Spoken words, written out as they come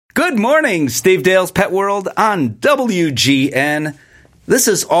Good morning, Steve Dale's Pet World on WGN.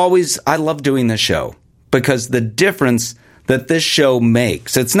 I love doing this show because the difference that this show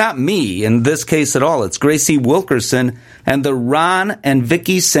makes, it's not me in this case at all. It's Gracie Wilkerson and the Ron and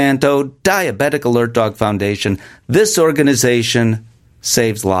Vicky Santo Diabetic Alert Dog Foundation. This organization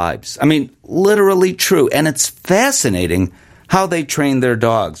saves lives. I mean, literally true. And it's fascinating how they train their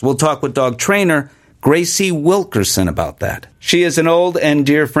dogs. We'll talk with dog trainer Gracie Wilkerson about that. She is an old and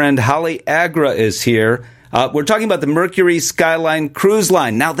dear friend. Holly Agra is here. We're talking about the Mercury Skyline Cruise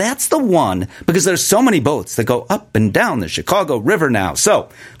Line. Now, that's the one, because there's so many boats that go up and down the Chicago River now. So,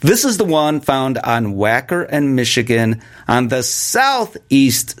 this is the one found on Wacker and Michigan on the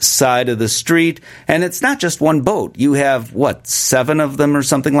southeast side of the street. And it's not just one boat. You have, 7 of them or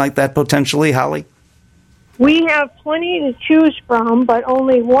something like that potentially, Holly? We have plenty to choose from, but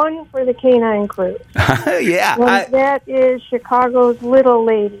only one for the Canine Cruise. Yeah. That is Chicago's Little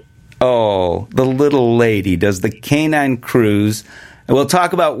Lady. Oh, the Little Lady does the Canine Cruise. And we'll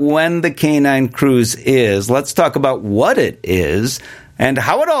talk about when the Canine Cruise is. Let's talk about what it is and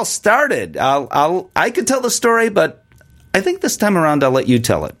how it all started. I could tell the story, but I think this time around I'll let you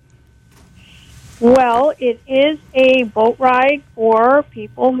tell it. Well, it is a boat ride for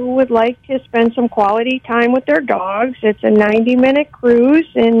people who would like to spend some quality time with their dogs. It's a 90-minute cruise,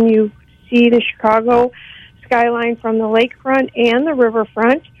 and you see the Chicago skyline from the lakefront and the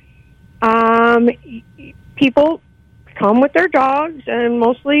riverfront. People come with their dogs, and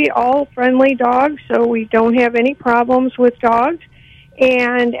mostly all friendly dogs, so we don't have any problems with dogs,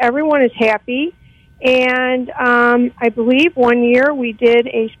 and everyone is happy. And I believe one year we did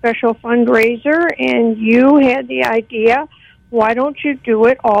a special fundraiser, and you had the idea, why don't you do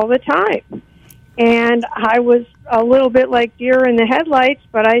it all the time? And I was a little bit like deer in the headlights,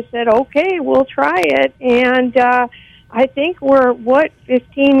 but I said, okay, we'll try it. And I think we're,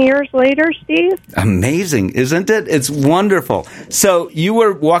 15 years later, Steve? Amazing, isn't it? It's wonderful. So you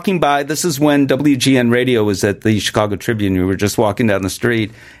were walking by. This is when WGN Radio was at the Chicago Tribune. You were just walking down the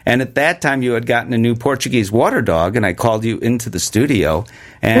street. And at that time, you had gotten a new Portuguese water dog. And I called you into the studio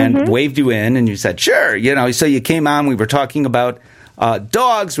and waved you in. And you said, sure. So you came on. We were talking about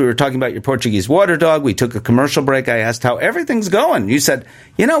dogs. We were talking about your Portuguese water dog. We took a commercial break. I asked how everything's going. You said,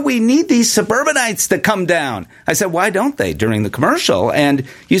 we need these suburbanites to come down. I said, why don't they during the commercial? And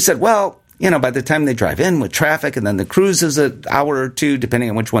you said, well, by the time they drive in with traffic, and then the cruise is an hour or two,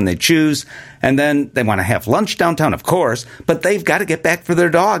 depending on which one they choose. And then they want to have lunch downtown, of course, but they've got to get back for their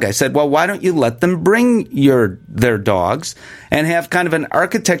dog. I said, well, why don't you let them bring their dogs and have kind of an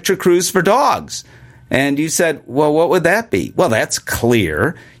architecture cruise for dogs? And you said, well, what would that be? Well, that's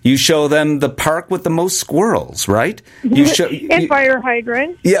clear. You show them the park with the most squirrels, right? And fire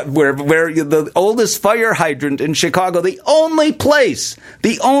hydrant. Yeah, where the oldest fire hydrant in Chicago, the only cruise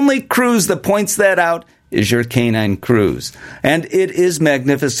that points that out is your Canine Cruise. And it is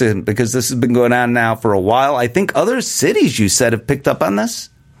magnificent because this has been going on now for a while. I think other cities, you said, have picked up on this?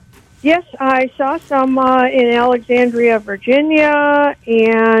 Yes, I saw some in Alexandria, Virginia,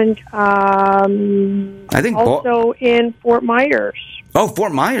 and I think also in Fort Myers. Oh,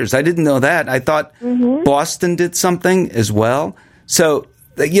 Fort Myers. I didn't know that. I thought Boston did something as well. So,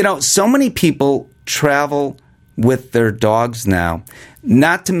 so many people travel with their dogs now.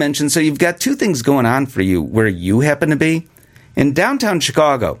 Not to mention, so you've got two things going on for you where you happen to be. In downtown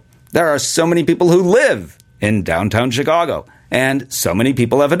Chicago, there are so many people who live in downtown Chicago. And so many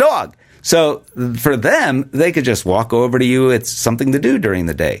people have a dog. So for them, they could just walk over to you. It's something to do during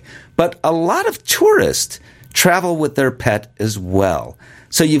the day. But a lot of tourists travel with their pet as well.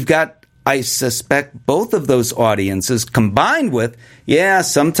 So you've got, I suspect, both of those audiences combined with,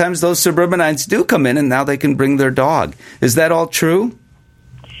 sometimes those suburbanites do come in and now they can bring their dog. Is that all true?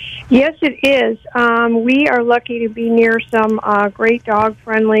 Yes, it is. We are lucky to be near some great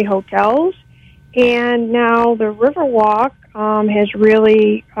dog-friendly hotels. And now the Riverwalk has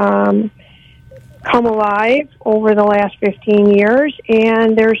really come alive over the last 15 years,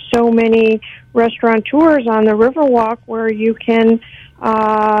 and there's so many restaurateurs on the Riverwalk where you can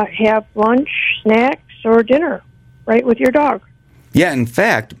have lunch, snacks, or dinner right with your dog. Yeah, in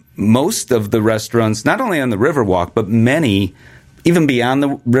fact, most of the restaurants, not only on the Riverwalk, but many, even beyond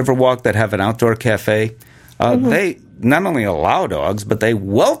the Riverwalk that have an outdoor cafe, they not only allow dogs, but they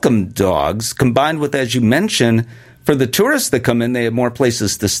welcome dogs, combined with, as you mentioned, for the tourists that come in, they have more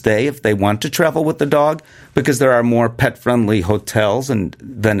places to stay if they want to travel with the dog, because there are more pet-friendly hotels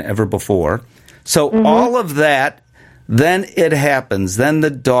than ever before. So all of that, then it happens. Then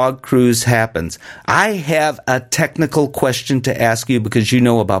the dog cruise happens. I have a technical question to ask you because you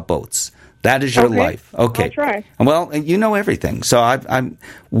know about boats. That is your life. Okay. I'll try. Well, you know everything. So I'm.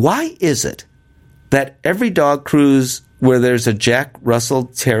 Why is it that every dog cruise where there's a Jack Russell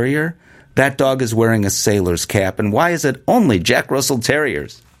Terrier, that dog is wearing a sailor's cap? And why is it only Jack Russell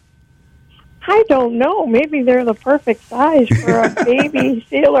Terriers? I don't know. Maybe they're the perfect size for a baby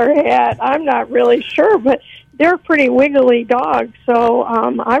sailor hat. I'm not really sure, but they're pretty wiggly dogs, so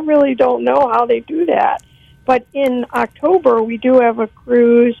I really don't know how they do that. But in October, we do have a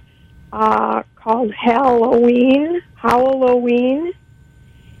cruise called Halloween,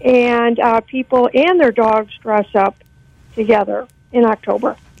 and people and their dogs dress up together in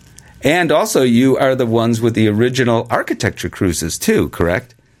October. And also, you are the ones with the original architecture cruises, too,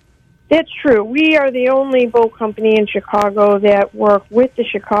 correct? That's true. We are the only boat company in Chicago that work with the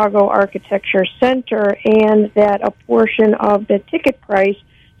Chicago Architecture Center, and that a portion of the ticket price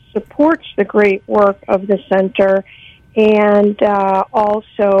supports the great work of the center. And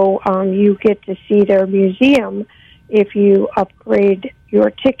also, you get to see their museum if you upgrade your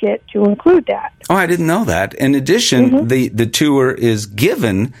ticket to include that. Oh, I didn't know that. In addition, the tour is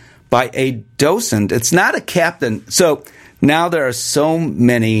given by a docent. It's not a captain. So now there are so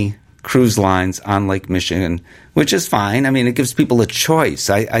many cruise lines on Lake Michigan, which is fine. I mean, it gives people a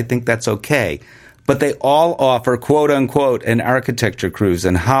choice. I think that's okay. But they all offer, quote unquote, an architecture cruise.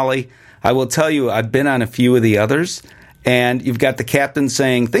 And Holly, I will tell you, I've been on a few of the others, and you've got the captain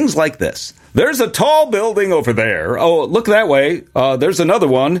saying things like this. There's a tall building over there. Oh, look that way. There's another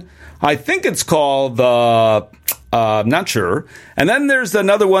one. I think it's called I'm not sure. And then there's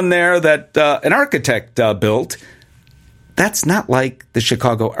another one there that an architect built. That's not like the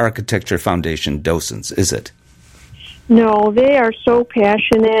Chicago Architecture Foundation docents, is it? No, they are so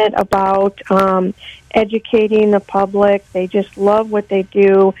passionate about educating the public. They just love what they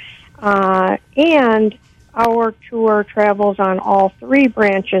do. And our tour travels on all three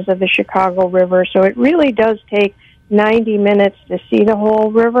branches of the Chicago River, so it really does take 90 minutes to see the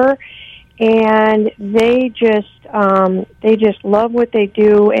whole river. And they just love what they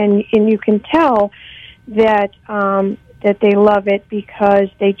do, and you can tell that that they love it because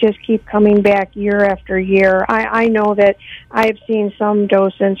they just keep coming back year after year. I know that I've seen some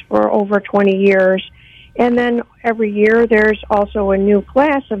docents for over 20 years, and then every year there's also a new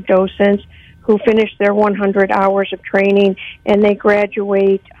class of docents who finish their 100 hours of training, and they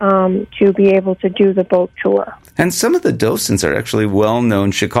graduate to be able to do the boat tour. And some of the docents are actually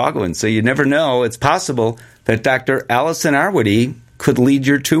well-known Chicagoans, so you never know. It's possible that Dr. Allison Arwady could lead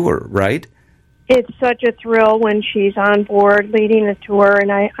your tour, right? It's such a thrill when she's on board leading the tour, and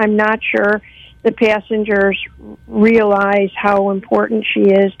I'm not sure the passengers realize how important she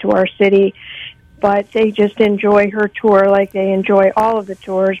is to our city, but they just enjoy her tour like they enjoy all of the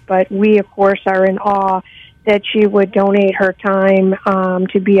tours. But we, of course, are in awe that she would donate her time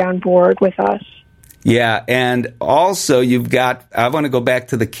to be on board with us. Yeah, and also I want to go back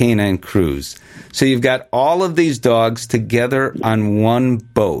to the Canine Cruise. So you've got all of these dogs together on one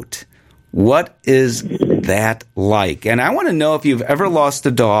boat. What is that like? And I want to know if you've ever lost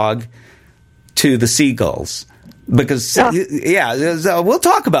a dog to the seagulls. Because, we'll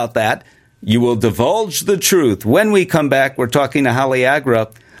talk about that. You will divulge the truth. When we come back, we're talking to Holly Agra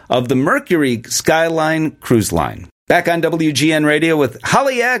of the Mercury Skyline Cruise Line. Back on WGN Radio with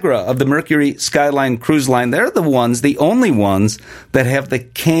Holly Agra of the Mercury Skyline Cruise Line. They're the only ones that have the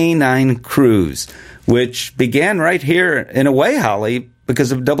Canine Cruise, which began right here, in a way, Holly,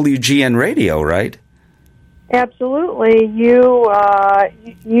 because of WGN Radio, right? Absolutely. You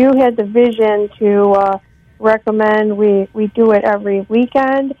had the vision to recommend we do it every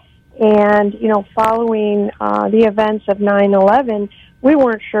weekend. And, following the events of 9/11, we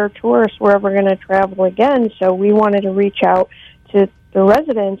weren't sure tourists were ever going to travel again, so we wanted to reach out to the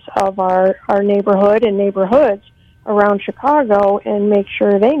residents of our neighborhood and neighborhoods around Chicago and make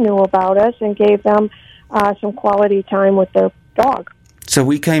sure they knew about us and gave them some quality time with their dog. So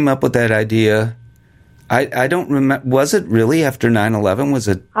we came up with that idea. I don't remember. Was it really after 9/11? Was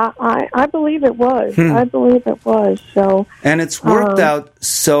it? I believe it was. I believe it was. So, and it's worked out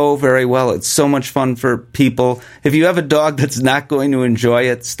so very well. It's so much fun for people. If you have a dog that's not going to enjoy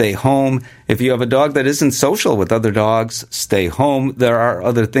it, stay home. If you have a dog that isn't social with other dogs, stay home. There are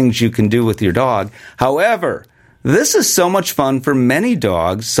other things you can do with your dog. However, this is so much fun for many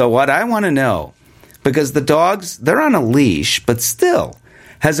dogs. So what I want to know, because the dogs, they're on a leash, but still,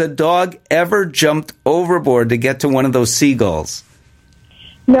 has a dog ever jumped overboard to get to one of those seagulls?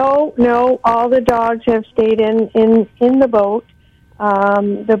 No. All the dogs have stayed in the boat.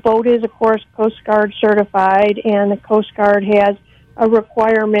 The boat is, of course, Coast Guard certified, and the Coast Guard has a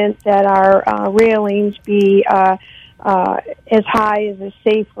requirement that our railings be as high as is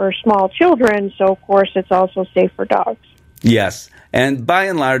safe for small children. So, of course, it's also safe for dogs. Yes. And by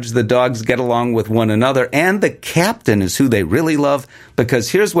and large, the dogs get along with one another, and the captain is who they really love,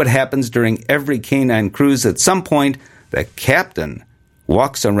 because here's what happens during every Canine Cruise. At some point, the captain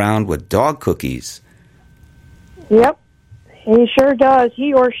walks around with dog cookies. Yep, he sure does.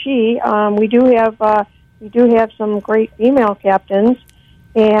 He or she. We do have some great female captains,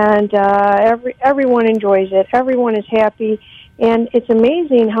 and everyone enjoys it. Everyone is happy. And it's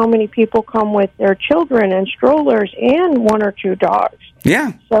amazing how many people come with their children and strollers and one or two dogs.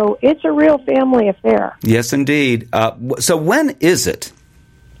 Yeah. So it's a real family affair. Yes, indeed. So when is it?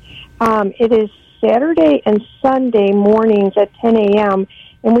 It is Saturday and Sunday mornings at 10 a.m.,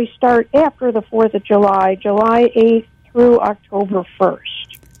 and we start after the 4th of July, July 8th through October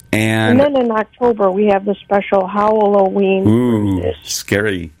 1st. And then in October, we have the special Halloween cruises.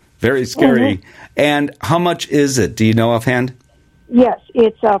 Scary. Very scary. Mm-hmm. And how much is it? Do you know offhand? Yes,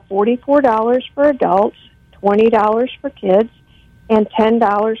 it's $44 for adults, $20 for kids, and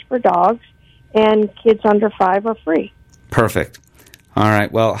 $10 for dogs, and kids under 5 are free. Perfect. All right.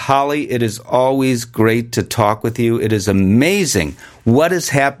 Well, Holly, it is always great to talk with you. It is amazing what has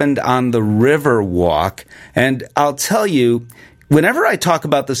happened on the River Walk. And I'll tell you, whenever I talk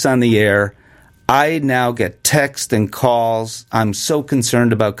about this on the air, I now get texts and calls. I'm so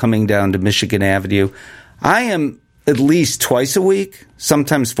concerned about coming down to Michigan Avenue. I am at least twice a week,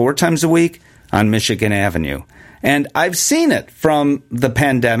 sometimes 4 times a week, on Michigan Avenue. And I've seen it from the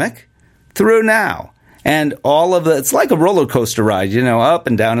pandemic through now. And all of it's like a roller coaster ride, up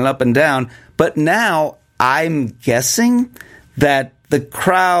and down and up and down. But now I'm guessing that the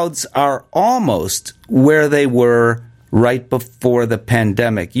crowds are almost where they were right before the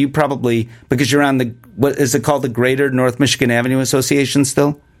pandemic. You probably, because you're on what is it called, the Greater North Michigan Avenue Association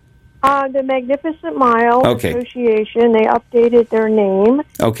still? The Magnificent Mile Association. They updated their name.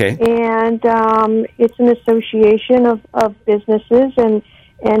 Okay. And it's an association of businesses and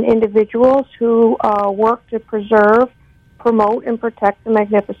individuals who work to preserve, promote, and protect the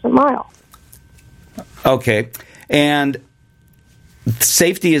Magnificent Mile. Okay. And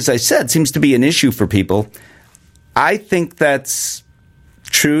safety, as I said, seems to be an issue for people. I think that's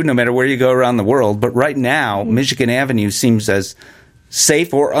true no matter where you go around the world. But right now, Michigan Avenue seems as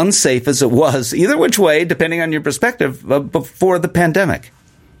safe or unsafe as it was, either which way, depending on your perspective, before the pandemic.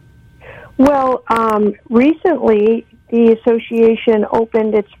 Well, recently, the association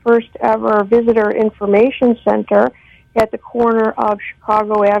opened its first ever visitor information center at the corner of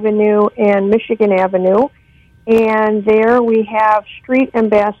Chicago Avenue and Michigan Avenue. And there we have street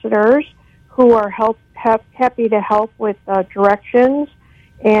ambassadors who are happy to help with directions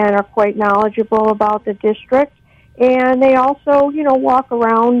and are quite knowledgeable about the district. And they also, walk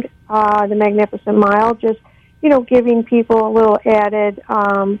around the Magnificent Mile, just, giving people a little added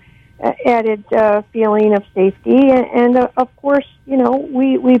feeling of safety. And of course,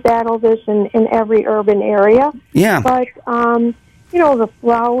 we battle this in every urban area. Yeah. But, the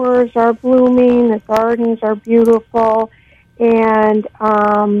flowers are blooming, the gardens are beautiful, and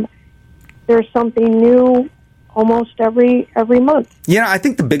there's something new almost every month. I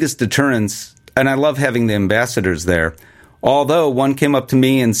think the biggest deterrence, and I love having the ambassadors there, although one came up to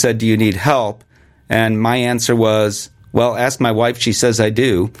me and said, "Do you need help?" And my answer was, "Well, ask my wife, she says I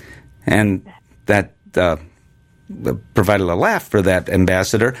do." And that provided a laugh for that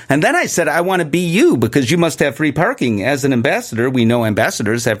ambassador. And then I said, "I want to be you because you must have free parking. As an ambassador, we know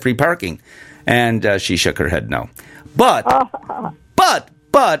ambassadors have free parking." And she shook her head no. But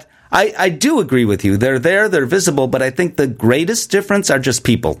I do agree with you. They're there, they're visible, but I think the greatest difference are just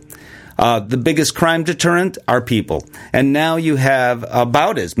people. The biggest crime deterrent are people. And now you have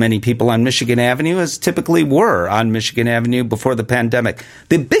about as many people on Michigan Avenue as typically were on Michigan Avenue before the pandemic.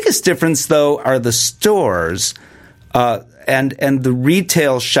 The biggest difference, though, are the stores and the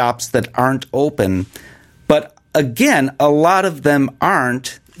retail shops that aren't open. But again, a lot of them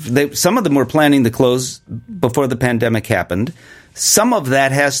aren't. Some of them were planning to close before the pandemic happened. Some of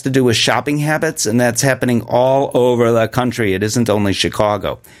that has to do with shopping habits, and that's happening all over the country. It isn't only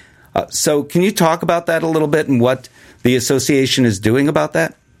Chicago. So can you talk about that a little bit and what the association is doing about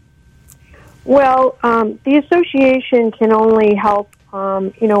that? Well, the association can only help,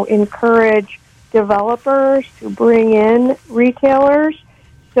 encourage developers to bring in retailers.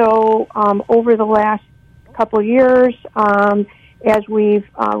 So over the last couple of years, as we've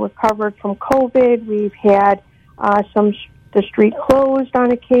recovered from COVID, we've had the street closed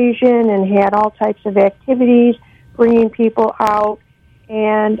on occasion and had all types of activities, bringing people out.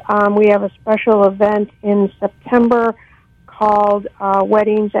 And we have a special event in September called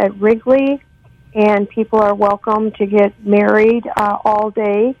Weddings at Wrigley. and people are welcome to get married all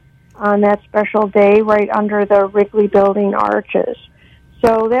day on that special day right under the Wrigley Building arches.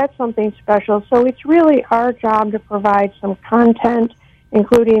 So that's something special. So it's really our job to provide some content,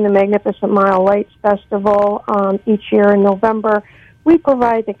 including the Magnificent Mile Lights Festival each year in November. We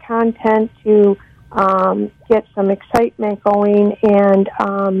provide the content to get some excitement going and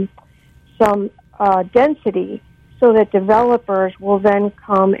some density so that developers will then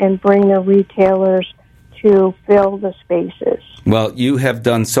come and bring the retailers to fill the spaces. Well, you have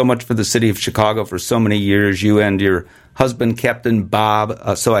done so much for the city of Chicago for so many years, you and your husband, Captain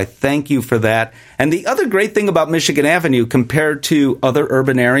Bob, so I thank you for that. And the other great thing about Michigan Avenue compared to other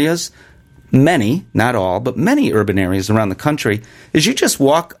urban areas, many, not all, but many urban areas around the country, is you just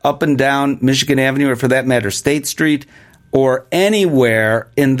walk up and down Michigan Avenue, or for that matter, State Street, or anywhere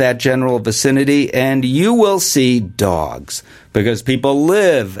in that general vicinity, and you will see dogs because people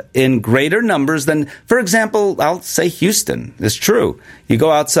live in greater numbers than, for example, I'll say Houston. It's true. You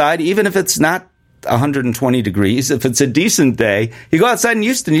go outside, even if it's not 120 degrees, if it's a decent day, you go outside in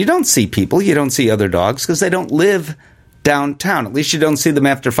Houston, you don't see people, you don't see other dogs because they don't live downtown. At least you don't see them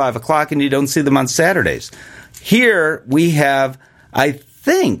after 5 o'clock, and you don't see them on Saturdays. Here we have, I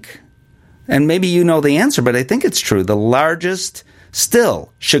think, and maybe you know the answer, but I think it's true, the largest,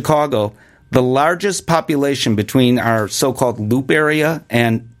 still, Chicago, the largest population between our so-called Loop area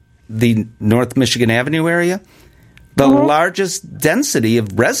and the North Michigan Avenue area, the largest density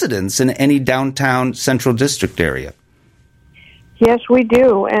of residents in any downtown Central District area. Yes, we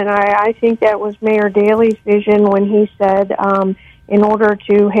do, and I think that was Mayor Daley's vision when he said, in order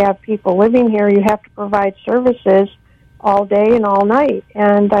to have people living here, you have to provide services all day and all night.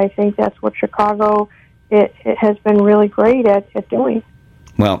 And I think that's what Chicago it has been really great at doing.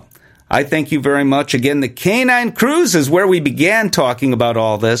 Well, I thank you very much. Again, the Canine Cruise is where we began talking about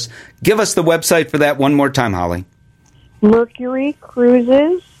all this. Give us the website for that one more time, Holly.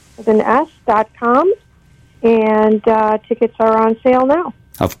 MercuryCruises.com, and tickets are on sale now.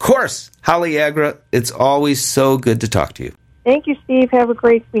 Of course. Holly Agra, it's always so good to talk to you. Thank you, Steve. Have a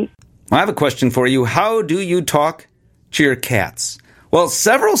great week. I have a question for you. How do you talk to your cats? Well,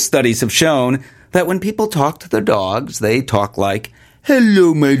 several studies have shown that when people talk to their dogs, they talk like,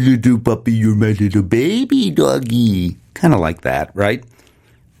 "Hello, my little puppy, you're my little baby doggy." Kind of like that, right?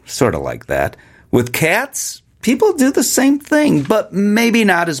 Sort of like that. With cats, people do the same thing, but maybe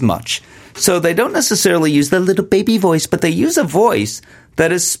not as much. So they don't necessarily use the little baby voice, but they use a voice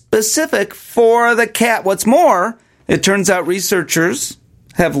that is specific for the cat. What's more, it turns out researchers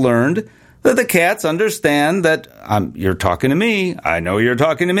have learned that the cats understand that you're talking to me. I know you're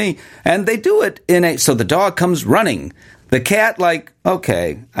talking to me. And they do it so the dog comes running. The cat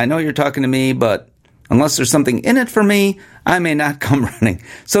okay, I know you're talking to me, but unless there's something in it for me, I may not come running.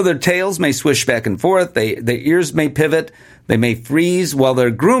 So their tails may swish back and forth. Their ears may pivot. They may freeze while they're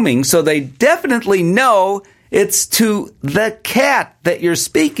grooming. So they definitely know it's to the cat that you're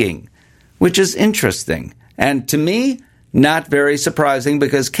speaking, which is interesting. And to me, not very surprising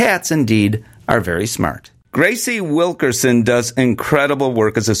because cats indeed are very smart. Gracie Wilkerson does incredible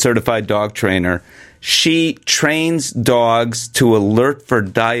work as a certified dog trainer. She trains dogs to alert for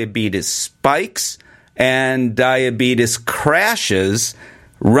diabetes spikes and diabetes crashes.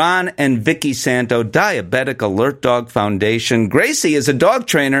 Ron and Vicky Santo, Diabetic Alert Dog Foundation. Gracie is a dog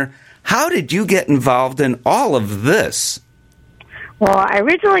trainer. How did you get involved in all of this? Well, I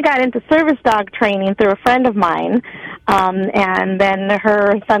originally got into service dog training through a friend of mine, and then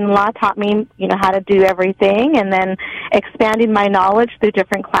her son-in-law taught me, how to do everything, and then expanded my knowledge through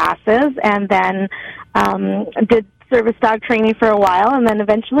different classes, and then did service dog training for a while, and then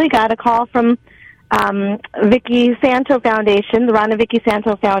eventually got a call from Vicky Santo Foundation, the Ron and Vicky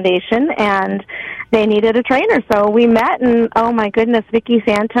Santo Foundation, and they needed a trainer. So we met, and oh my goodness, Vicky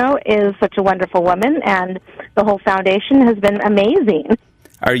Santo is such a wonderful woman, and the whole foundation has been amazing.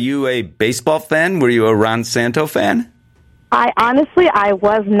 Are you a baseball fan? Were you a Ron Santo fan? I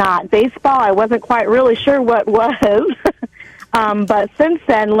was not. Baseball, I wasn't quite really sure what was. But since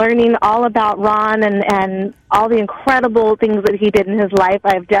then, learning all about Ron and all the incredible things that he did in his life,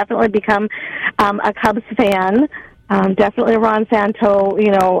 I've definitely become a Cubs fan. Definitely a Ron Santo,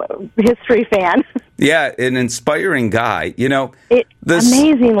 history fan. Yeah, an inspiring guy.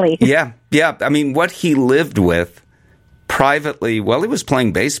 Amazingly. Yeah. I mean, what he lived with privately while he was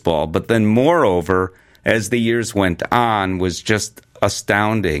playing baseball, but then moreover, as the years went on, was just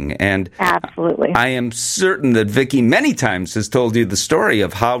astounding. And absolutely, I am certain that Vicky many times has told you the story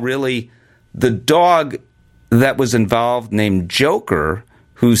of how really the dog that was involved named Joker,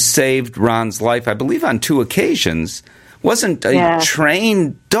 who saved Ron's life, I believe on 2 occasions, wasn't a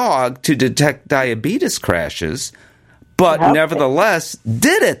trained dog to detect diabetes crashes, but nevertheless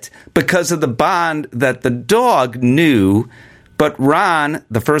did it because of the bond that the dog knew. But Ron,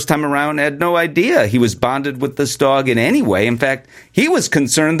 the first time around, had no idea he was bonded with this dog in any way. In fact, he was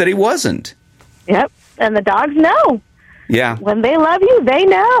concerned that he wasn't. Yep, and the dogs know. Yeah. When they love you, they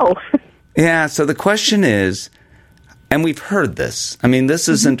know. Yeah, so the question is, and we've heard this, I mean, this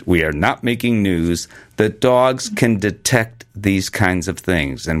isn't, we are not making news, that dogs can detect these kinds of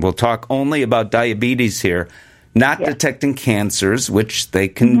things. And we'll talk only about diabetes here, not detecting cancers, which they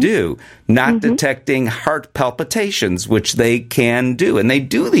can do, not detecting heart palpitations, which they can do. And they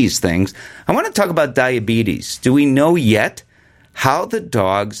do these things. I want to talk about diabetes. Do we know yet how the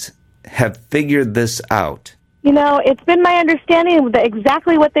dogs have figured this out? You know, it's been my understanding that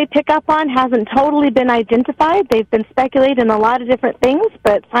exactly what they pick up on hasn't totally been identified. They've been speculating a lot of different things,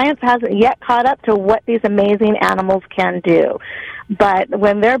 but science hasn't yet caught up to what these amazing animals can do. But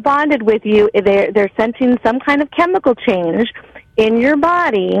when they're bonded with you, they're sensing some kind of chemical change in your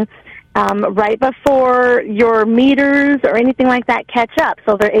body right before your meters or anything like that catch up.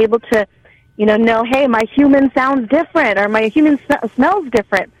 So they're able to, know, hey, my human sounds different or my human smells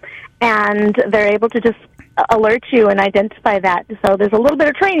different. And they're able to just alert you and identify that. So there's a little bit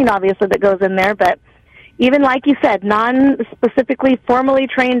of training, obviously, that goes in there. But even like you said, non-specifically formally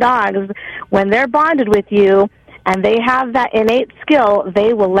trained dogs, when they're bonded with you and they have that innate skill,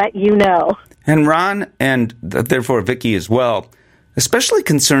 they will let you know. And Ron, and therefore Vicky as well, especially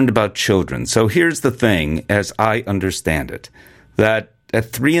concerned about children. So here's the thing, as I understand it, that at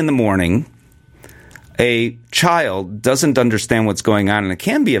 3 a.m, a child doesn't understand what's going on, and it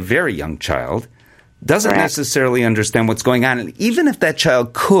can be a very young child, doesn't necessarily understand what's going on. And even if that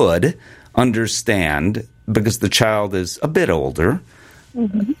child could understand, because the child is a bit older,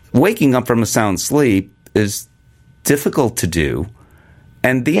 waking up from a sound sleep is difficult to do.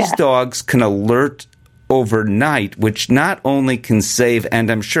 And these dogs can alert overnight, which not only can save, and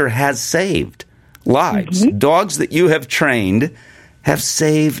I'm sure has saved, lives. Dogs that you have trained have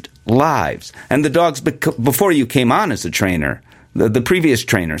saved lives. And the dogs, before you came on as a trainer, the previous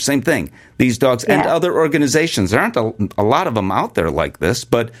trainer, same thing. These dogs and other organizations, there aren't a lot of them out there like this,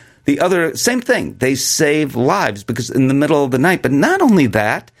 but the other, same thing. They save lives because in the middle of the night. But not only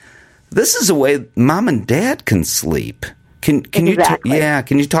that, this is a way mom and dad can sleep. Can you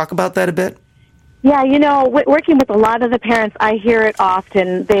can you talk about that a bit? Yeah, working with a lot of the parents, I hear it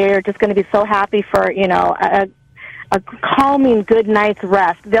often. They're just going to be so happy for, a calming good night's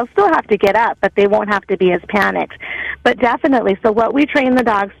rest. They'll still have to get up, but they won't have to be as panicked. But definitely, so what we train the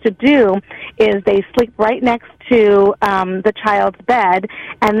dogs to do is they sleep right next to the child's bed,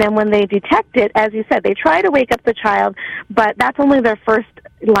 and then when they detect it, as you said, they try to wake up the child, but that's only their first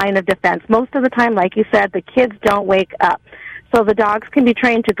line of defense. Most of the time, like you said, the kids don't wake up. So the dogs can be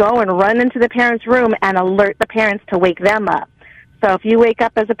trained to go and run into the parent's room and alert the parents to wake them up. So if you wake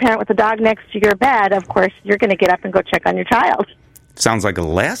up as a parent with a dog next to your bed, of course, you're going to get up and go check on your child. Sounds like a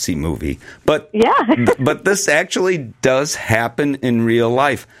Lassie movie. But but this actually does happen in real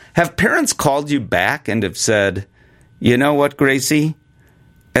life. Have parents called you back and have said, you know what, Gracie?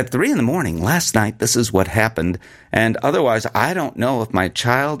 At 3 a.m. last night, this is what happened. And otherwise, I don't know if my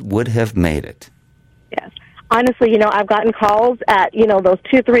child would have made it. Yes. Honestly, I've gotten calls at, those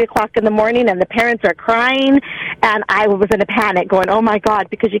 2, 3 o'clock in the morning, and the parents are crying, and I was in a panic going, oh, my God,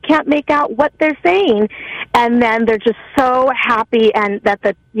 because you can't make out what they're saying. And then they're just so happy and that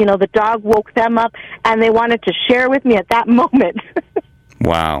the dog woke them up, and they wanted to share with me at that moment.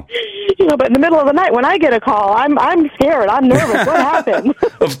 Wow. But in the middle of the night when I get a call, I'm scared. I'm nervous. What happened?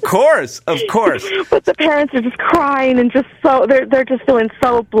 Of course. But the parents are just crying and just so they're just feeling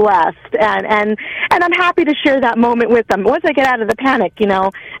so blessed, and I'm happy to share that moment with them. Once I get out of the panic, and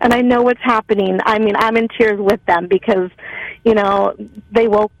I know what's happening. I mean, I'm in tears with them because, they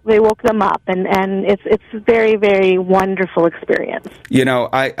woke them up, and it's a very, very wonderful experience.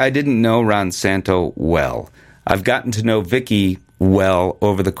 I didn't know Ron Santo well. I've gotten to know Vicky well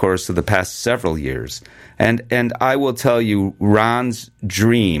over the course of the past several years. And I will tell you, Ron's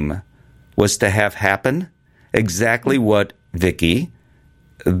dream was to have happen exactly what Vicky,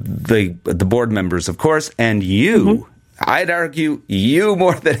 the board members, of course, and you, I'd argue you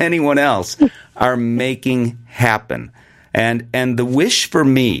more than anyone else, are making happen. And the wish for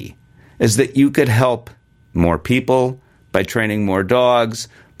me is that you could help more people by training more dogs,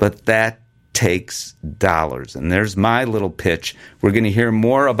 but that takes dollars. And there's my little pitch. We're going to hear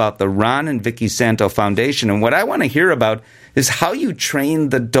more about the Ron and Vicky Santo Foundation. And what I want to hear about is how you train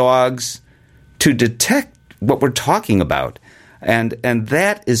the dogs to detect what we're talking about. And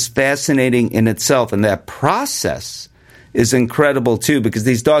that is fascinating in itself. And that process is incredible, too, because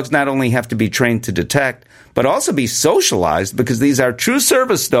these dogs not only have to be trained to detect, but also be socialized, because these are true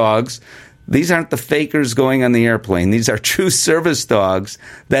service dogs. These aren't the fakers going on the airplane. These are true service dogs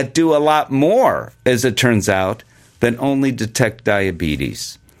that do a lot more, as it turns out, than only detect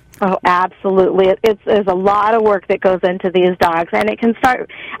diabetes. Oh, absolutely. There's a lot of work that goes into these dogs, and it can start,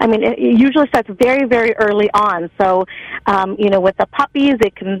 it usually starts very, very early on. So, with the puppies,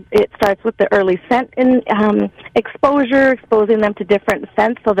 it starts with the early scent exposure, exposing them to different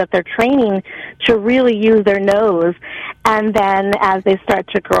scents so that they're training to really use their nose. And then as they start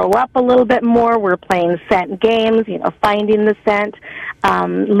to grow up a little bit more, we're playing scent games, finding the scent,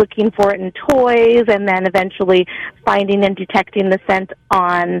 looking for it in toys, and then eventually finding and detecting the scent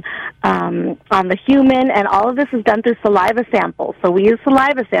on the human. And all of this is done through saliva samples. So we use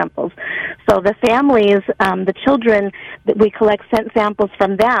saliva samples. So the families, the children, we collect scent samples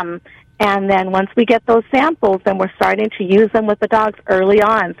from them. And then once we get those samples, then we're starting to use them with the dogs early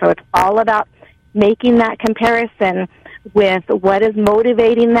on. So it's all about making that comparison with what is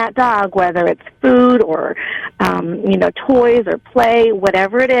motivating that dog, whether it's food or, toys or play,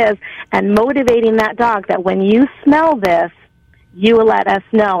 whatever it is, and motivating that dog that when you smell this, you will let us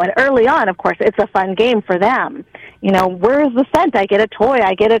know. And early on, of course, it's a fun game for them. Where's the scent? I get a toy,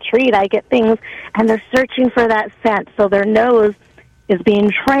 I get a treat, I get things, and they're searching for that scent. So their nose is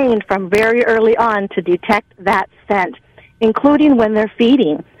being trained from very early on to detect that scent, including when they're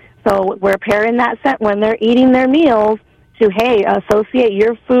feeding. So we're pairing that scent when they're eating their meals to, hey, associate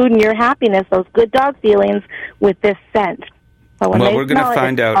your food and your happiness, those good dog feelings, with this scent. So when they smell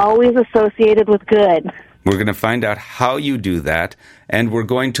it, it's always associated with good. We're going to find out how you do that, and we're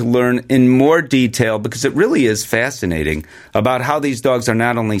going to learn in more detail, because it really is fascinating, about how these dogs are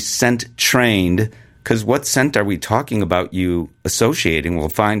not only scent trained, because what scent are we talking about you associating? We'll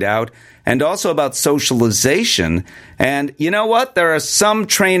find out. And also about socialization. And you know what? There are some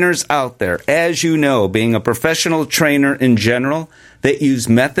trainers out there, as you know, being a professional trainer in general, that use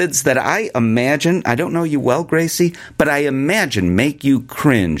methods that I imagine, I don't know you well, Gracie, but I imagine make you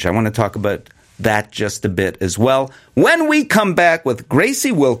cringe. I want to talk about that just a bit as well when we come back with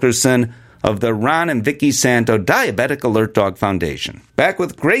Gracie Wilkerson of the Ron and Vicky Santo Diabetic Alert Dog Foundation. Back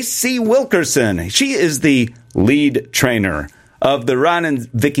with Gracie Wilkerson. She is the lead trainer of the Ron and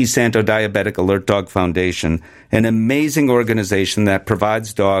Vicky Santo Diabetic Alert Dog Foundation, an amazing organization that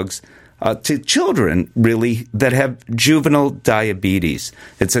provides dogs to children, really, that have juvenile diabetes.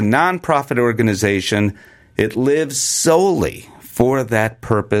 It's a nonprofit organization. It lives solely for that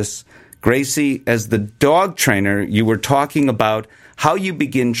purpose. Gracie, as the dog trainer, you were talking about how you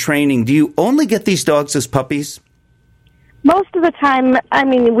begin training. Do you only get these dogs as puppies? Most of the time,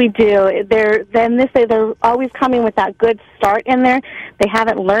 we do. They're always coming with that good start in there. They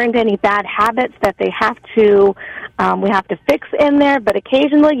haven't learned any bad habits that they have to, we have to fix in there. But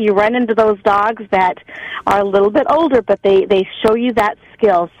occasionally you run into those dogs that are a little bit older, but they show you that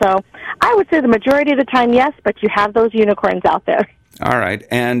skill. So I would say the majority of the time, yes, but you have those unicorns out there. All right.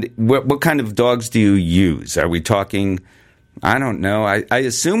 And what kind of dogs do you use? Are we talking, I don't know, I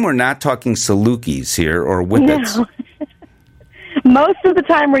assume we're not talking Salukis here or Whippets. No. Most of the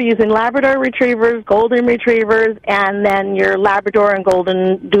time we're using Labrador Retrievers, Golden Retrievers, and then your Labrador and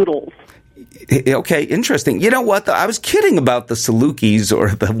Golden Doodles. Okay, interesting. You know what, though? I was kidding about the Salukis or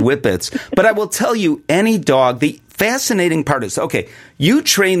the Whippets, but I will tell you, any dog, the fascinating part is, okay, you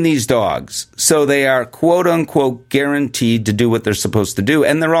train these dogs so they are quote-unquote guaranteed to do what they're supposed to do,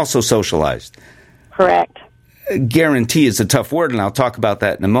 and they're also socialized. Correct. Guarantee is a tough word, and I'll talk about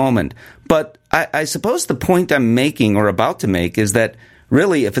that in a moment. But I suppose the point I'm making or about to make is that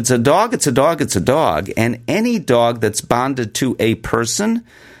really, if it's a dog, it's a dog, it's a dog. And any dog that's bonded to a person,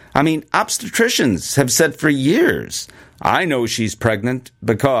 obstetricians have said for years, I know she's pregnant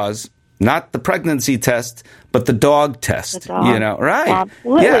because not the pregnancy test, but the dog test. The dog. Right?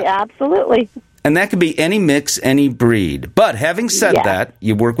 Absolutely, yeah. Absolutely. And that could be any mix, any breed. But having said that,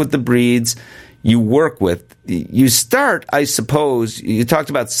 you work with the breeds you start, I suppose, you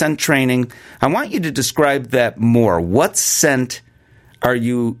talked about scent training. I want you to describe that more. What scent are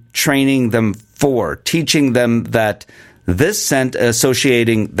you training them for? Teaching them that this scent,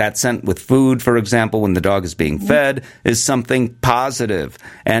 associating that scent with food, for example, when the dog is being fed, is something positive,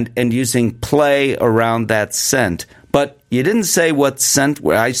 and using play around that scent. But you didn't say what scent.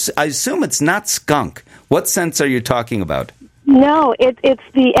 I assume it's not skunk. What scents are you talking about? No, it's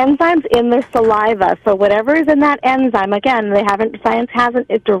the enzymes in their saliva. So whatever is in that enzyme, again, science hasn't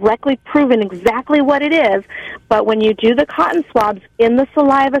directly proven exactly what it is, but when you do the cotton swabs in the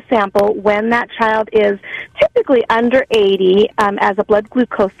saliva sample, when that child is typically under 80 as a blood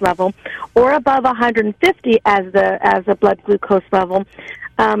glucose level, or above 150 as a blood glucose level,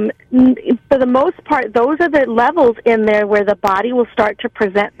 for the most part, those are the levels in there where the body will start to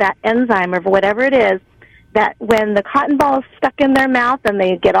present that enzyme or whatever it is, that when the cotton ball is stuck in their mouth and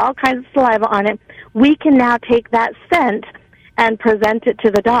they get all kinds of saliva on it, we can now take that scent and present it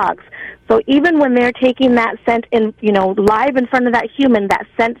to the dogs. So even when they're taking that scent in, live in front of that human, that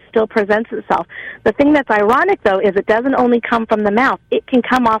scent still presents itself. The thing that's ironic, though, is it doesn't only come from the mouth. It can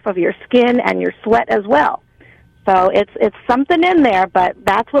come off of your skin and your sweat as well. So it's something in there, but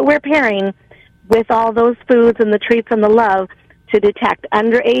that's what we're pairing with all those foods and the treats and the love to detect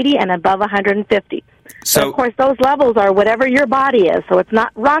under 80 and above 150. So, of course, those levels are whatever your body is. So it's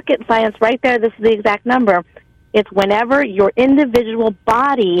not rocket science right there. This is the exact number. It's whenever your individual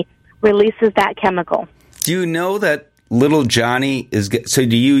body releases that chemical. Do you know that little Johnny so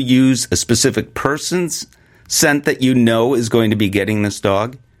do you use a specific person's scent that you know is going to be getting this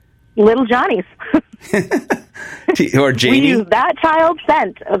dog? Little Johnny's. Or Jamie? We use that child's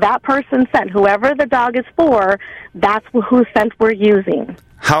scent, that person's scent. Whoever the dog is for, that's whose scent we're using.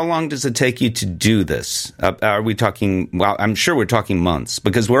 How long does it take you to do this? Are we talking, well, I'm sure we're talking months,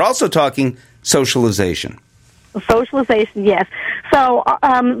 because we're also talking socialization. Socialization, yes. So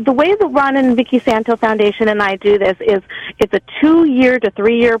the way the Ron and Vicki Santo Foundation and I do this is it's a 2-year to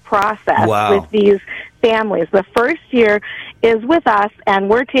 3-year process with these families. The first year is with us, and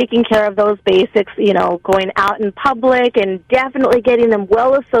we're taking care of those basics, going out in public and definitely getting them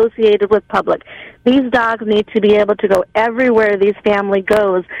well associated with public. These dogs need to be able to go everywhere these family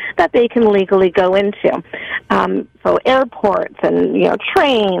goes that they can legally go into. So airports and,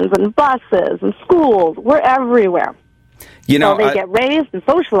 trains and buses and schools, we're everywhere. So they get raised and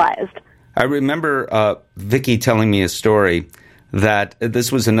socialized. I remember Vicki telling me a story that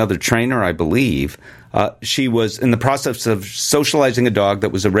this was another trainer, I believe. She was in the process of socializing a dog that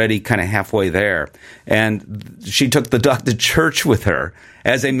was already kind of halfway there. And she took the dog to church with her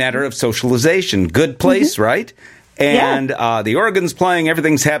as a matter of socialization. Good place, right? And the organ's playing,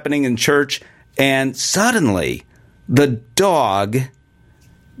 everything's happening in church. And suddenly, the dog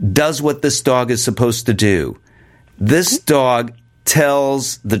does what this dog is supposed to do. This dog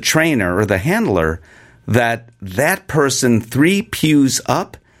tells the trainer or the handler that person 3 pews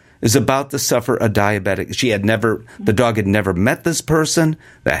up is about to suffer a diabetic. The dog had never met this person.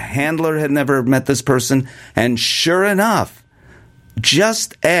 The handler had never met this person. And sure enough,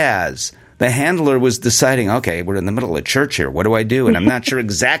 just as the handler was deciding, okay, we're in the middle of church here. What do I do? And I'm not sure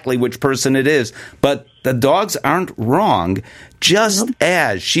exactly which person it is. But the dogs aren't wrong. Just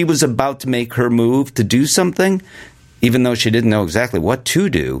as she was about to make her move to do something, even though she didn't know exactly what to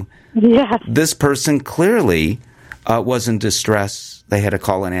do, this person clearly was in distress. They had to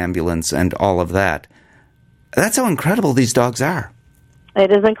call an ambulance and all of that. That's how incredible these dogs are. It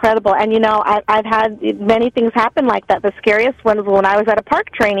is incredible. And, I've had many things happen like that. The scariest one was when I was at a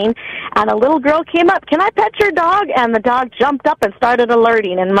park training, and a little girl came up, "Can I pet your dog?" And the dog jumped up and started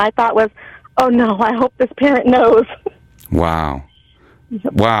alerting. And my thought was, oh, no, I hope this parent knows. Wow.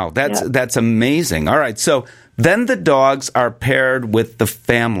 Wow, that's amazing. All right, so then the dogs are paired with the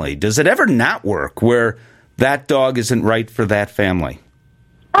family. Does it ever not work where that dog isn't right for that family?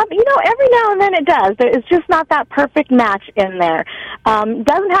 Every now and then it does. It's just not that perfect match in there.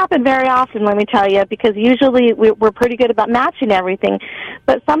 Doesn't happen very often, let me tell you, because usually we're pretty good about matching everything.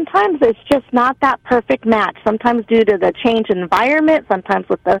 But sometimes it's just not that perfect match. Sometimes due to the change in environment, sometimes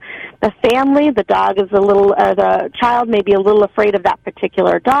with the family, the dog is the child may be a little afraid of that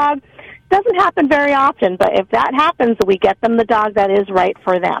particular dog. Doesn't happen very often, but if that happens, we get them the dog that is right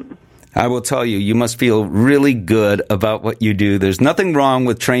for them. I will tell you, you must feel really good about what you do. There's nothing wrong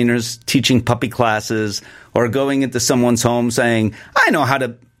with trainers teaching puppy classes or going into someone's home saying, I know how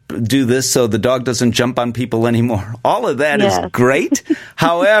to do this so the dog doesn't jump on people anymore. All of that is great.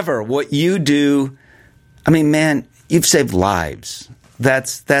 However, what you do, man, you've saved lives.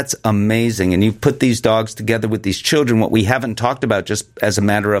 That's amazing. And you've put these dogs together with these children. What we haven't talked about, just as a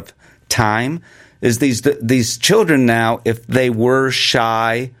matter of time, is these children now, if they were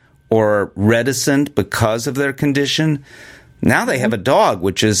shy or reticent because of their condition, now they have a dog,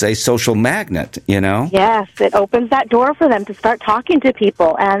 which is a social magnet, Yes, it opens that door for them to start talking to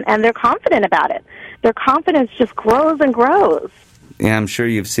people, and they're confident about it. Their confidence just grows and grows. Yeah, I'm sure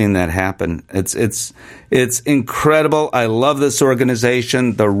you've seen that happen. It's incredible. I love this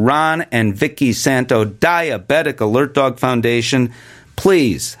organization, the Ron and Vicky Santo Diabetic Alert Dog Foundation.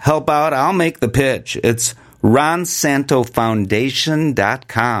 Please help out. I'll make the pitch. It's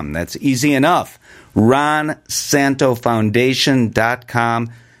RonSantoFoundation.com. That's easy enough. RonSantoFoundation.com.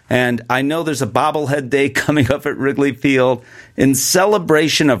 And I know there's a bobblehead day coming up at Wrigley Field in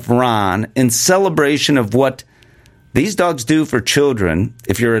celebration of Ron, in celebration of what these dogs do for children,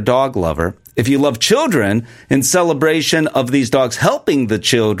 if you're a dog lover. If you love children, in celebration of these dogs helping the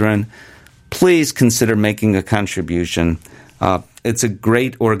children, please consider making a contribution. It's a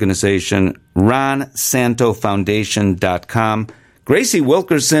great organization, RonSantoFoundation.com. Gracie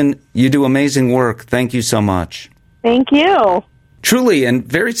Wilkerson, you do amazing work. Thank you so much. Thank you. Truly and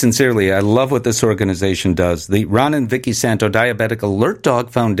very sincerely, I love what this organization does. The Ron and Vicky Santo Diabetic Alert Dog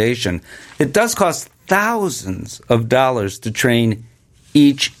Foundation. It does cost thousands of dollars to train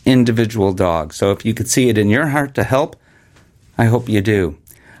each individual dog. So if you could see it in your heart to help, I hope you do.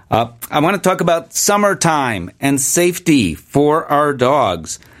 I want to talk about summertime and safety for our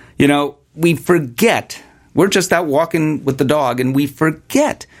dogs. You know, we forget. We're just out walking with the dog, and we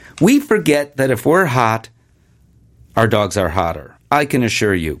forget. We forget that if we're hot, our dogs are hotter. I can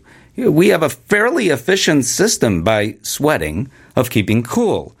assure you. We have a fairly efficient system by sweating of keeping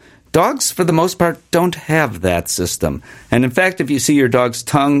cool. Dogs, for the most part, don't have that system. And in fact, if you see your dog's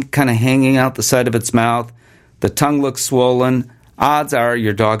tongue kind of hanging out the side of its mouth, the tongue looks swollen, odds are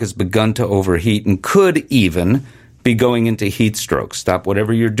your dog has begun to overheat and could even be going into heat stroke. Stop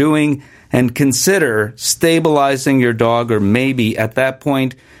whatever you're doing and consider stabilizing your dog, or maybe at that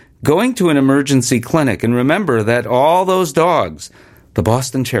point going to an emergency clinic. And remember that all those dogs, the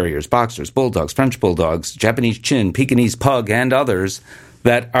Boston Terriers, Boxers, Bulldogs, French Bulldogs, Japanese Chin, Pekingese Pug, and others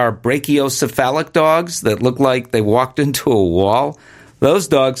that are brachiocephalic dogs that look like they walked into a wall, those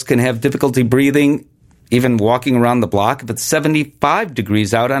dogs can have difficulty breathing, even walking around the block if it's 75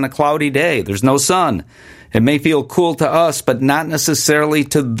 degrees out on a cloudy day. There's no sun. It may feel cool to us, but not necessarily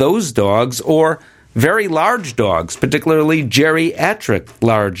to those dogs or very large dogs, particularly geriatric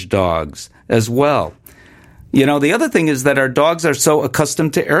large dogs as well. You know, the other thing is that our dogs are so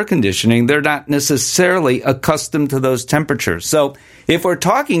accustomed to air conditioning, they're not necessarily accustomed to those temperatures. So if we're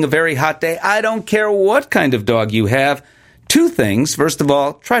talking a very hot day, I don't care what kind of dog you have. Two things. First of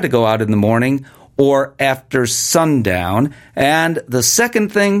all, try to go out in the morning or after sundown. And the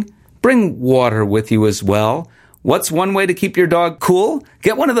second thing, bring water with you as well. What's one way to keep your dog cool?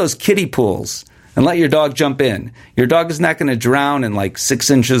 Get one of those kiddie pools and let your dog jump in. Your dog is not going to drown in like 6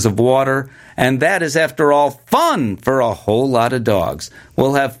 inches of water. And that is, after all, fun for a whole lot of dogs.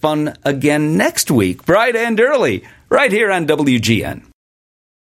 We'll have fun again next week, bright and early, right here on WGN.